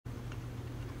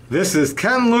This is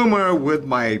Ken Loomer with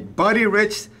my Buddy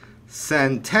Rich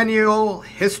Centennial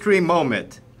History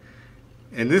Moment.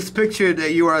 In this picture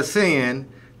that you are seeing,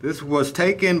 this was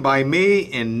taken by me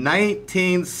in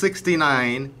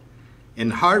 1969 in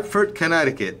Hartford,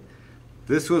 Connecticut.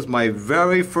 This was my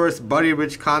very first Buddy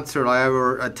Rich concert I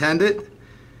ever attended,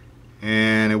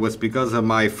 and it was because of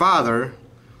my father,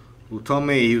 who told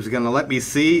me he was going to let me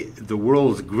see the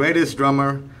world's greatest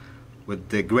drummer with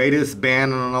the greatest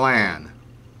band in the land.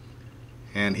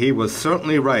 And he was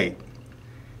certainly right.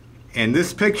 In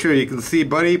this picture you can see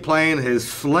Buddy playing his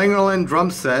Slingerland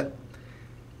drum set,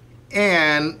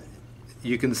 and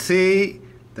you can see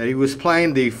that he was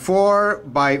playing the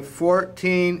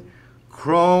 4x14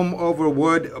 chrome over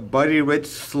wood Buddy Rich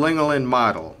Slingerland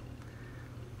model.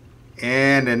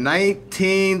 And in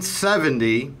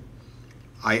 1970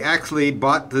 I actually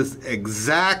bought this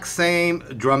exact same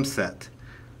drum set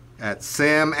at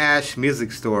Sam Ash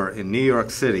Music Store in New York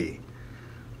City.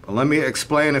 But let me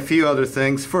explain a few other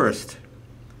things first.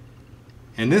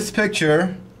 In this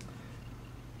picture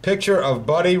of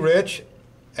Buddy Rich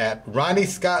at Ronnie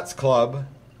Scott's Club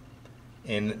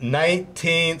in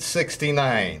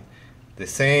 1969, the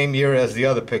same year as the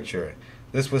other picture.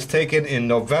 This was taken in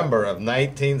November of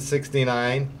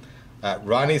 1969 at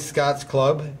Ronnie Scott's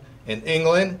Club in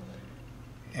England.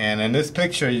 And in this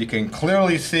picture you can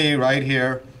clearly see right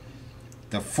here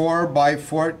the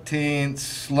 4x14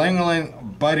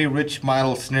 Slingerland Buddy Rich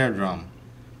model snare drum.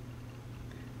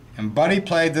 And Buddy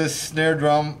played this snare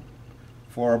drum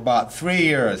for about 3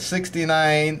 years,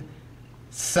 69,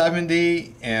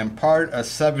 70, and part of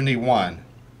 71.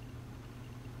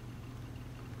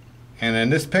 And in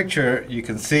this picture you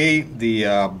can see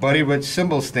the Buddy Rich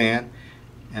cymbal stand,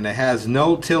 and it has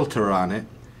no tilter on it,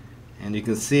 and you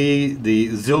can see the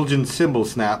Zildjian cymbal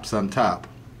snaps on top.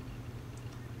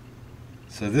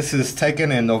 So this is taken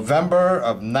in November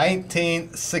of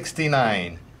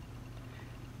 1969.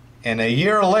 And a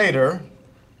year later,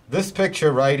 this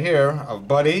picture right here of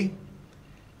Buddy,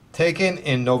 taken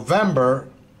in November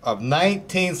of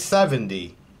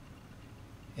 1970.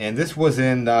 And this was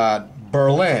in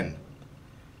Berlin.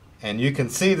 And you can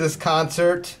see this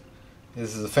concert.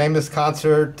 This is a famous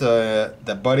concert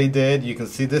that Buddy did. You can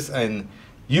see this on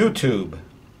YouTube.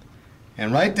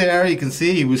 And right there you can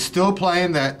see he was still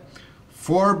playing that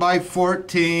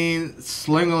 4x14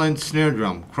 Slingerland snare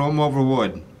drum, chrome over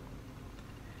wood.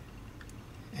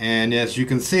 And as you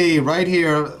can see right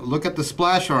here, look at the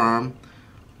splash arm.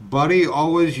 Buddy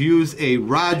always used a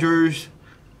Rogers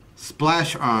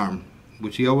splash arm,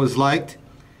 which he always liked.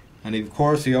 And of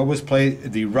course he always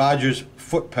played the Rogers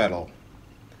foot pedal.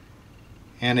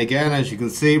 And again, as you can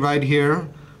see right here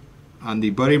on the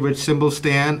Buddy Rich cymbal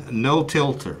stand, no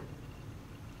tilter.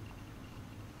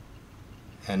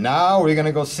 And now we're going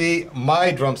to go see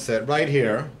my drum set right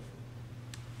here,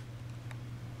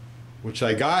 which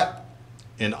I got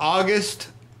in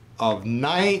August of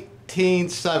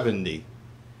 1970.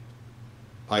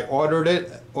 I ordered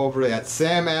it over at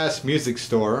Sam Ash Music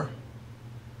Store.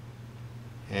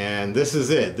 And this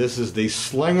is it. This is the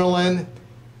Slingerland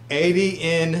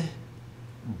 80-in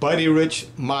Buddy Rich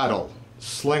model.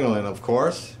 Slingerland, of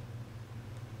course.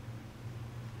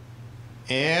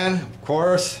 And, of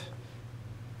course,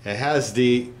 it has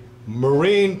the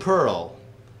marine pearl.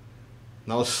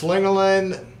 Now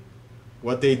Slingerland,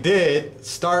 what they did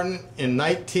starting in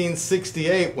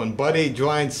 1968 when Buddy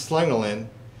joined Slingerland,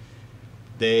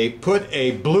 they put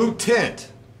a blue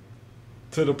tint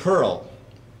to the pearl.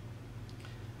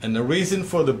 And the reason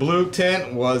for the blue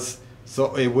tint was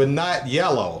so it would not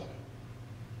yellow.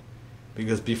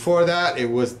 Because before that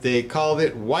they called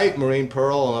it white marine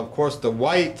pearl, and of course the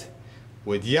white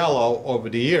would yellow over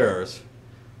the years.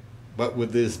 But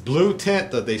with this blue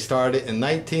tint that they started in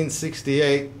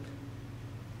 1968,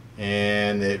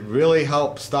 and it really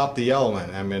helped stop the yellowing.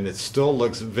 I mean, it still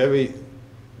looks very,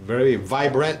 very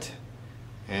vibrant,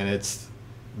 and it's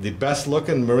the best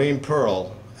looking marine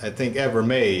pearl I think ever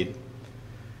made.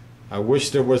 I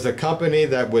wish there was a company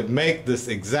that would make this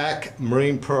exact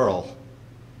marine pearl,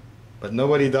 but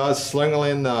nobody does.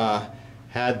 Slingerland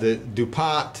had the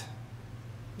DuPont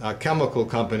chemical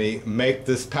company make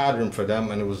this pattern for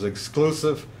them, and it was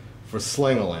exclusive for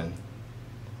Slingerland.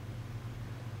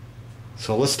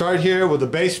 So let's start here with the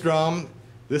bass drum.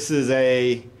 This is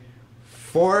a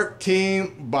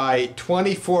 14 by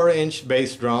 24 inch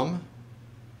bass drum,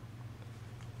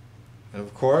 and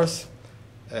of course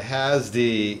it has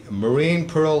the marine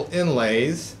pearl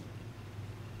inlays.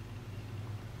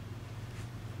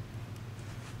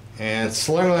 And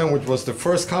Slingerland, which was the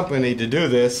first company to do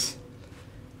this,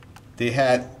 they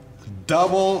had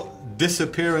double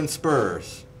disappearance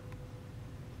spurs.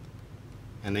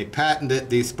 And they patented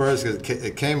these spurs because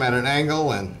it came at an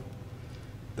angle, and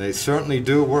they certainly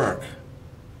do work.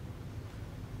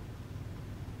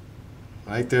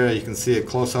 Right there you can see a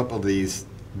close-up of these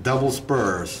double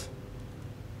spurs.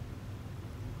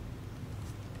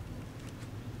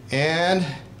 And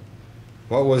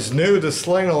what was new to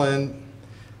Slingerland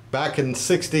back in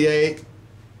 '68,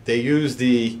 they used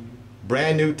the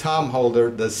brand new tom holder,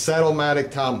 the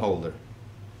Settlematic tom holder.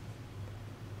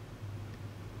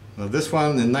 Now this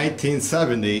one in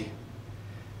 1970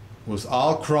 was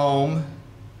all chrome,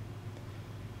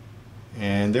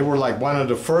 and they were like one of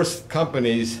the first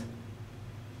companies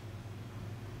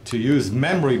to use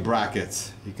memory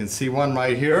brackets. You can see one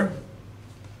right here,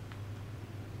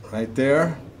 right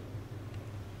there,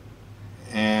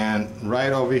 and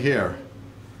right over here.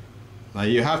 Now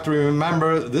you have to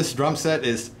remember this drum set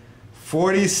is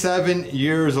 47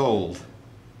 years old.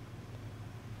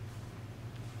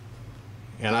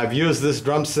 And I've used this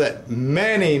drum set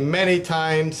many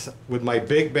times with my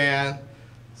big band.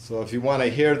 So if you want to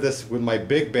hear this with my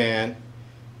big band,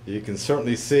 you can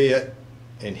certainly see it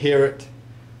and hear it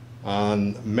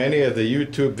on many of the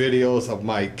YouTube videos of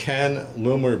my Ken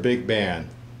Loomer big band.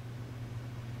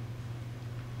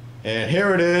 And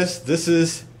here it is. This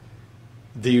is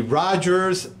the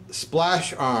Rogers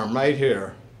splash arm right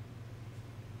here.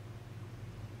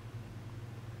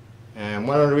 And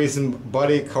one of the reasons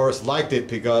Buddy, of course, liked it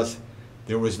because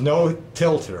there was no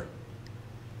tilter.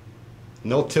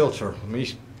 No tilter. Let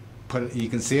me put it, you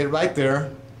can see it right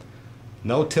there.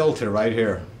 No tilter right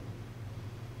here.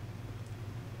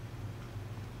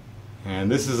 And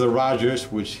this is a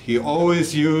Rogers, which he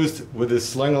always used with his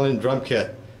Slingerland drum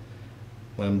kit.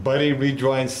 When Buddy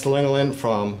rejoined Slingerland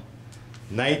from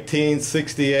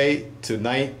 1968 to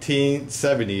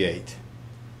 1978.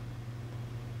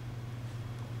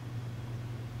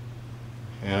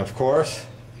 And of course,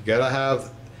 you gotta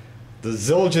have the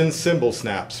Zildjian cymbal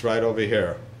snaps right over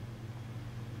here.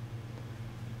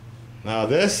 Now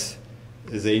this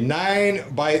is a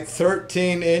 9 by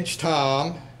 13 inch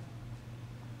tom,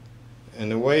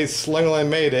 and the way Slingerland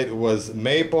made it was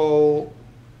maple,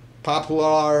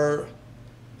 poplar,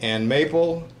 and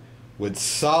maple with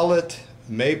solid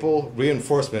maple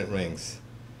reinforcement rings.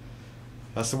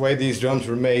 That's the way these drums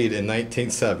were made in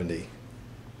 1970.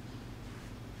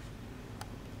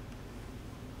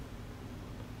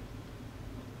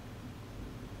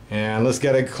 And let's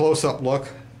get a close-up look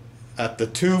at the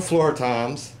two floor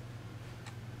toms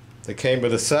that came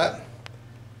with the set.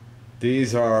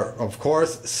 These are, of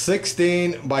course,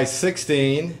 16 by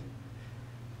 16,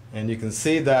 and you can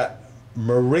see that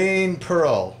marine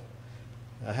pearl.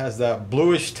 It has that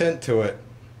bluish tint to it,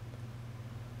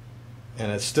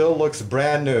 and it still looks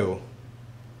brand new.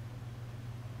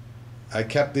 I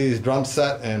kept these drum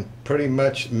set in pretty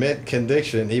much mint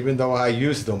condition, even though I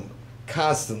used them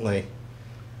constantly.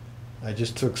 I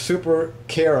just took super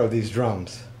care of these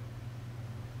drums.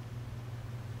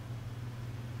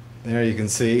 There you can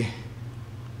see.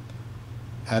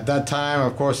 At that time,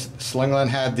 of course, Slingerland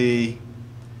had the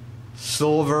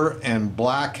silver and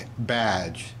black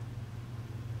badge.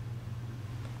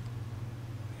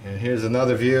 And here's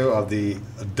another view of the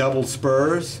double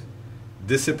spurs,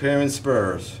 disappearing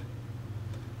spurs.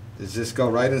 They just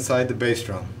go right inside the bass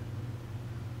drum.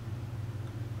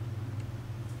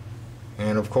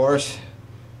 And of course,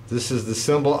 this is the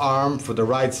cymbal arm for the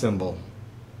ride cymbal.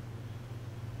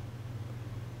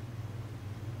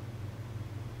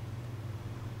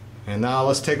 And now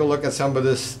let's take a look at some of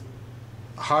this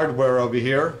hardware over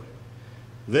here.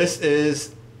 This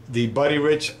is the Buddy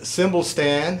Rich cymbal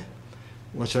stand,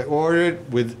 which I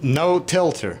ordered with no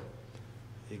tilter.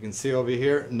 You can see over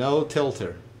here, no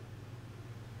tilter.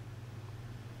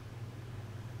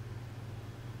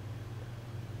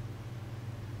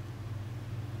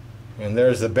 And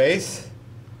there's the bass.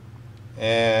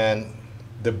 And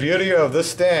the beauty of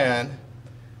this stand,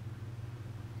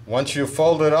 once you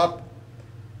fold it up,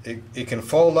 it can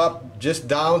fold up just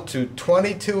down to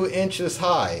 22 inches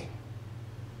high.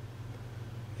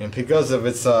 And because of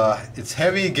its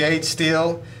heavy gauge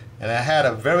steel, and it had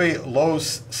a very low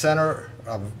center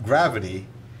of gravity,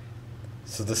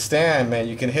 so the stand, man,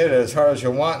 you can hit it as hard as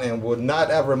you want and would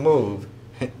not ever move.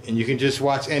 And you can just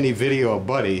watch any video of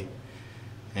Buddy,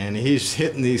 and he's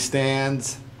hitting these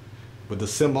stands with the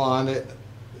cymbal on it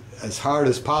as hard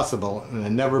as possible, and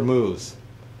it never moves.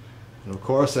 And of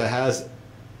course, it has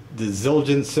the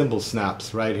Zildjian cymbal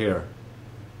snaps right here.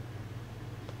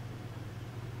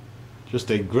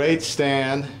 Just a great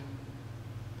stand.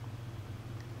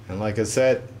 And like I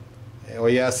said, oh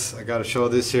yes, I got to show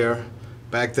this here.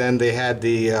 Back then they had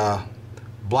the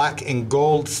black and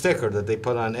gold sticker that they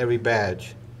put on every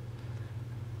badge.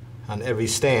 on every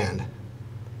stand.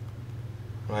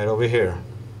 Right over here.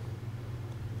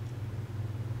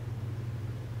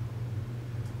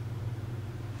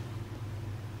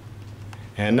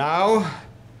 And now,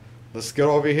 let's get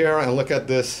over here and look at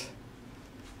this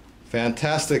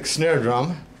fantastic snare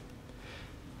drum.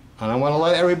 And I want to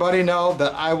let everybody know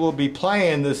that I will be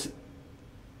playing this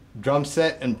drum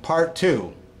set in part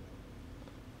 2.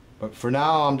 But for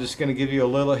now, I'm just going to give you a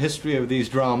little history of these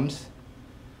drums.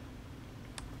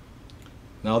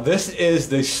 Now this is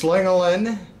the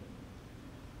Slingerland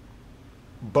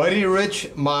Buddy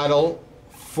Rich model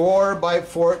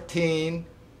 4x14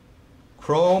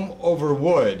 chrome over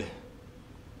wood.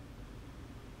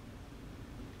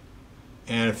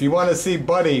 And if you want to see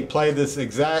Buddy play this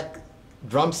exact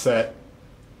drum set,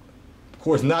 of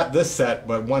course not this set,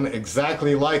 but one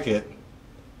exactly like it,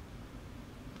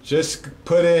 just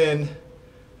put in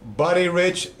Buddy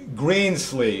Rich green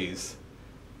sleeves.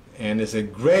 And it's a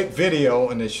great video,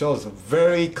 and it shows a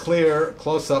very clear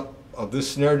close-up of this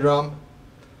snare drum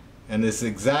and this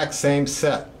exact same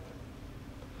set.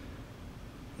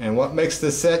 And what makes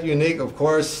this set unique, of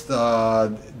course,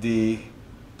 the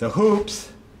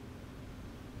hoops,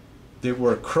 they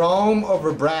were chrome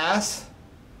over brass,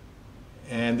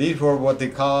 and these were what they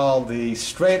call the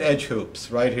straight edge hoops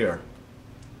right here.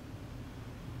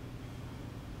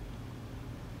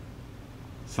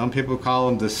 Some people call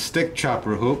them the stick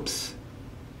chopper hoops.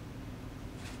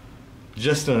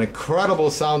 Just an incredible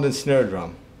sounding snare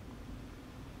drum.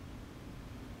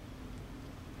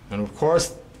 And of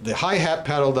course, the hi-hat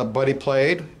pedal that Buddy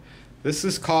played, this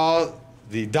is called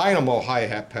the dynamo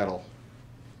hi-hat pedal.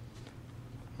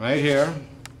 Right here.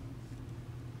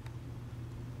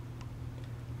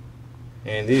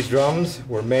 And these drums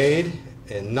were made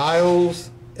in Niles,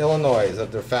 Illinois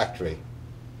at their factory.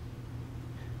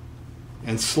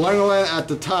 And Slingerland at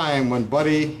the time, when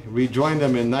Buddy rejoined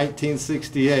them in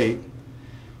 1968,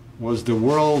 was the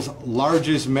world's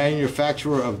largest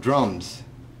manufacturer of drums.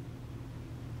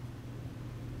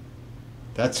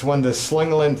 That's when the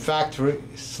Slingerland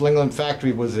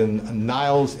factory was in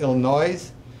Niles,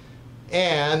 Illinois,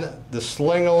 and the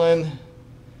Slingerland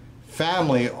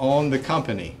family owned the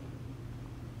company.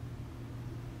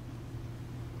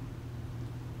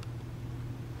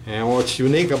 And what's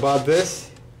unique about this,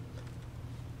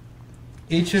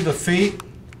 each of the feet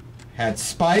had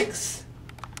spikes,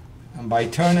 and by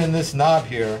turning this knob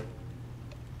here,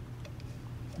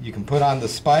 you can put on the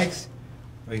spikes,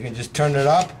 or you can just turn it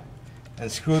up and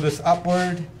screw this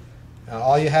upward, and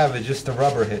all you have is just the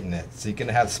rubber hitting it. So you can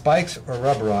have spikes or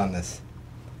rubber on this.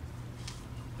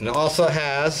 And it also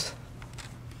has,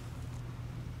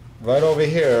 right over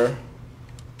here,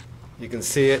 you can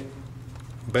see it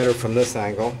better from this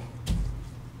angle.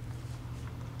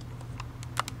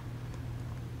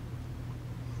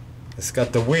 It's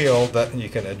got the wheel that you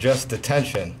can adjust the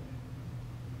tension.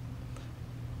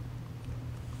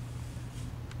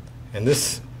 And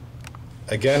this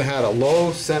again had a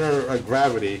low center of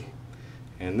gravity,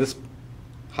 and this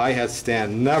hi-hat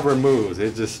stand never moves.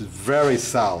 It's just very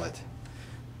solid.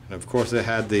 And of course it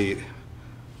had the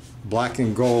black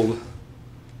and gold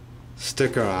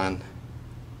sticker on.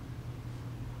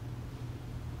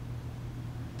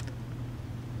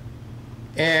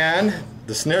 And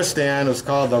the snare stand was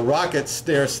called the Rocket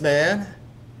Snare Stand,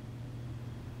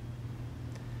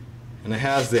 and it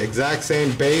has the exact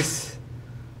same base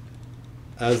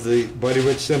as the Buddy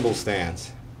Rich cymbal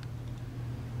stands.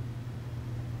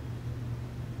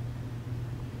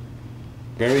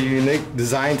 Very unique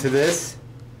design to this.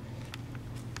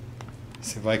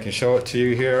 See if I can show it to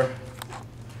you here.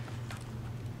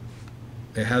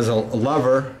 It has a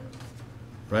lever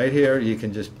right here. You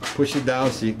can just push it down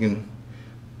so you can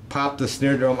pop the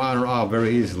snare drum on or off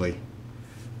very easily.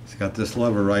 It's got this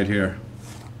lever right here.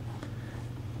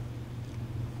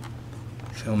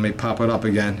 So let me pop it up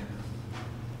again.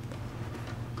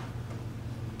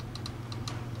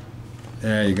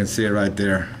 There, you can see it right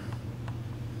there.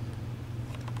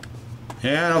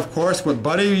 And of course, what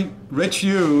Buddy Rich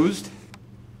used,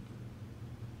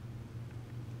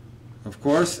 of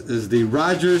course, is the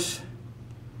Rogers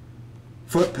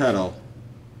foot pedal.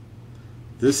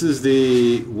 This is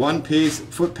the one-piece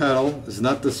foot pedal. It's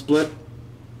not the split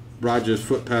Rogers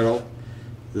foot pedal.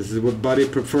 This is what Buddy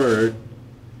preferred.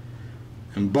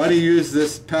 And Buddy used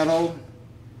this pedal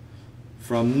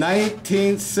from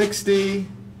 1960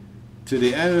 to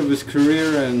the end of his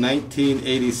career in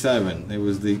 1987. It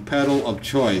was the pedal of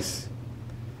choice.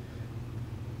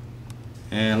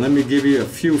 And let me give you a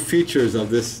few features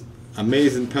of this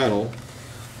amazing pedal.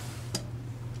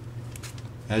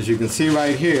 As you can see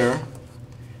right here,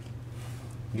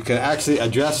 you can actually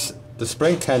adjust the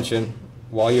spring tension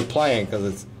while you're playing,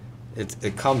 because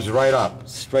it comes right up,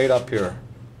 straight up here,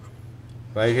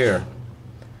 right here.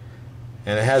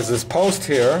 And it has this post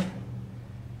here.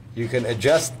 You can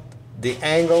adjust the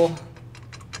angle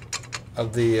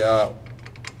of the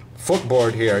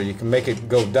footboard here. You can make it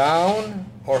go down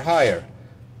or higher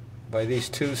by these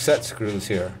two set screws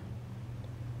here.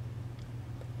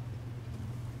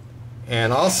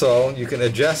 And also you can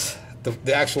adjust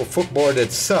the actual footboard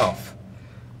itself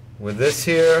with this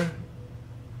here,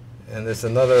 and there's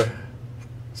another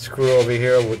screw over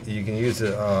here. You can use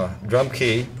a drum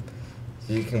key.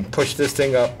 So you can push this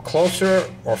thing up closer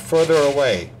or further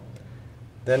away.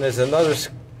 Then there's another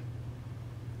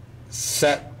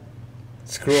set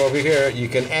screw over here. You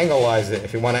can angleize it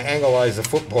if you want to angleize the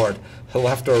footboard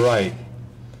left or right.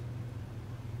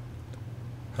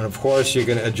 And of course you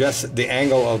can adjust the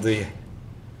angle of the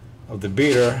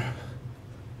beater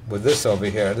with this over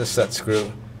here, this set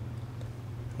screw.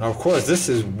 Now of course this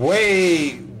is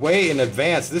way in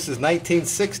advance. This is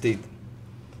 1960.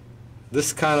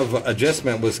 This kind of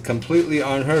adjustment was completely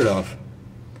unheard of.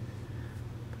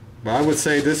 But I would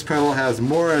say this pedal has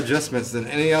more adjustments than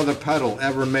any other pedal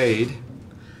ever made.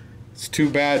 It's too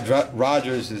bad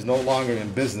Rogers is no longer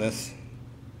in business,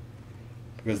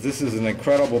 because this is an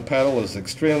incredible pedal. It's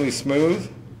extremely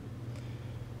smooth.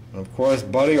 And of course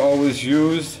Buddy always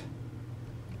used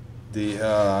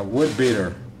the wood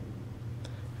beater,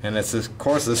 and it's of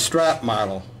course a strap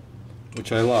model,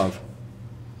 which I love.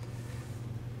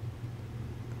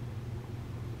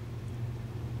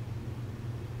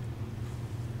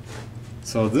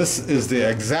 So this is the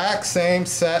exact same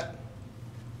set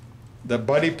that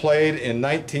Buddy played in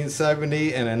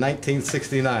 1970 and in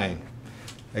 1969.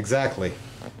 Exactly.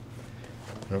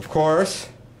 And of course,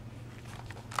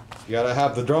 you gotta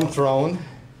have the drum throne.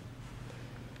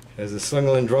 There's a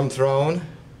Slingerland drum throne,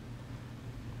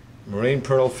 marine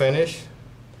pearl finish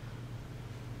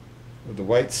with the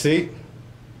white seat.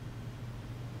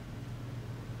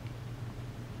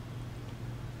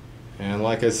 And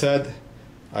like I said,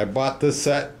 I bought this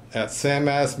set at Sam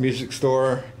Ass Music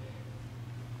Store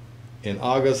in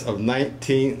August of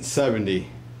 1970.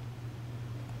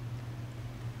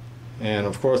 And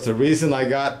of course the reason I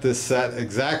got this set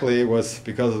exactly was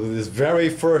because of this very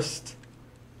first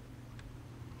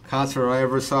concert I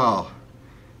ever saw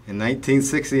in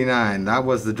 1969. That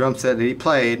was the drum set that he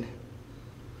played,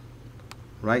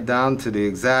 right down to the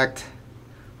exact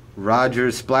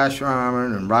Rogers splash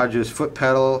arm and Rogers foot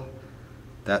pedal,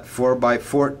 that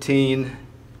 4x14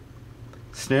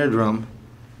 snare drum.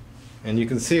 And you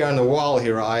can see on the wall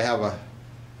here I have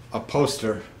a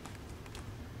poster.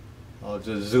 I'll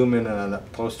just zoom in on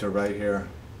that poster right here.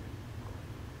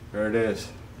 There it is,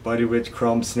 Buddy Rich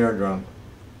chrome snare drum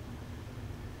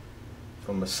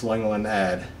from a Slingerland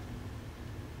ad.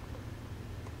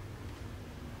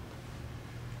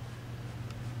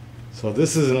 So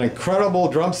this is an incredible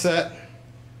drum set.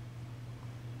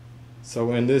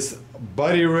 So in this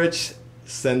Buddy Rich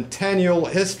Centennial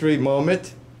history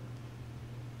moment,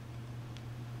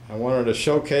 I wanted to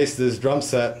showcase this drum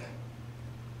set,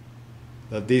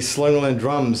 that these Slingerland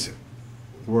drums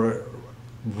were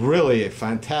really a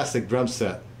fantastic drum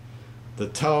set. The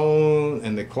tone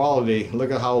and the quality,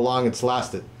 look at how long it's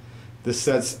lasted. This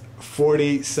set's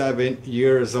 47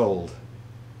 years old.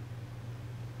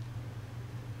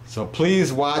 So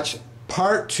please watch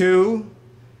part 2,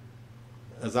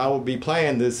 as I will be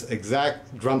playing this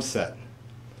exact drum set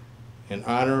in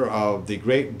honor of the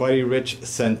great Buddy Rich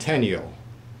Centennial.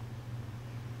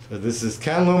 So this is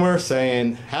Ken Loomer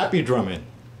saying happy drumming.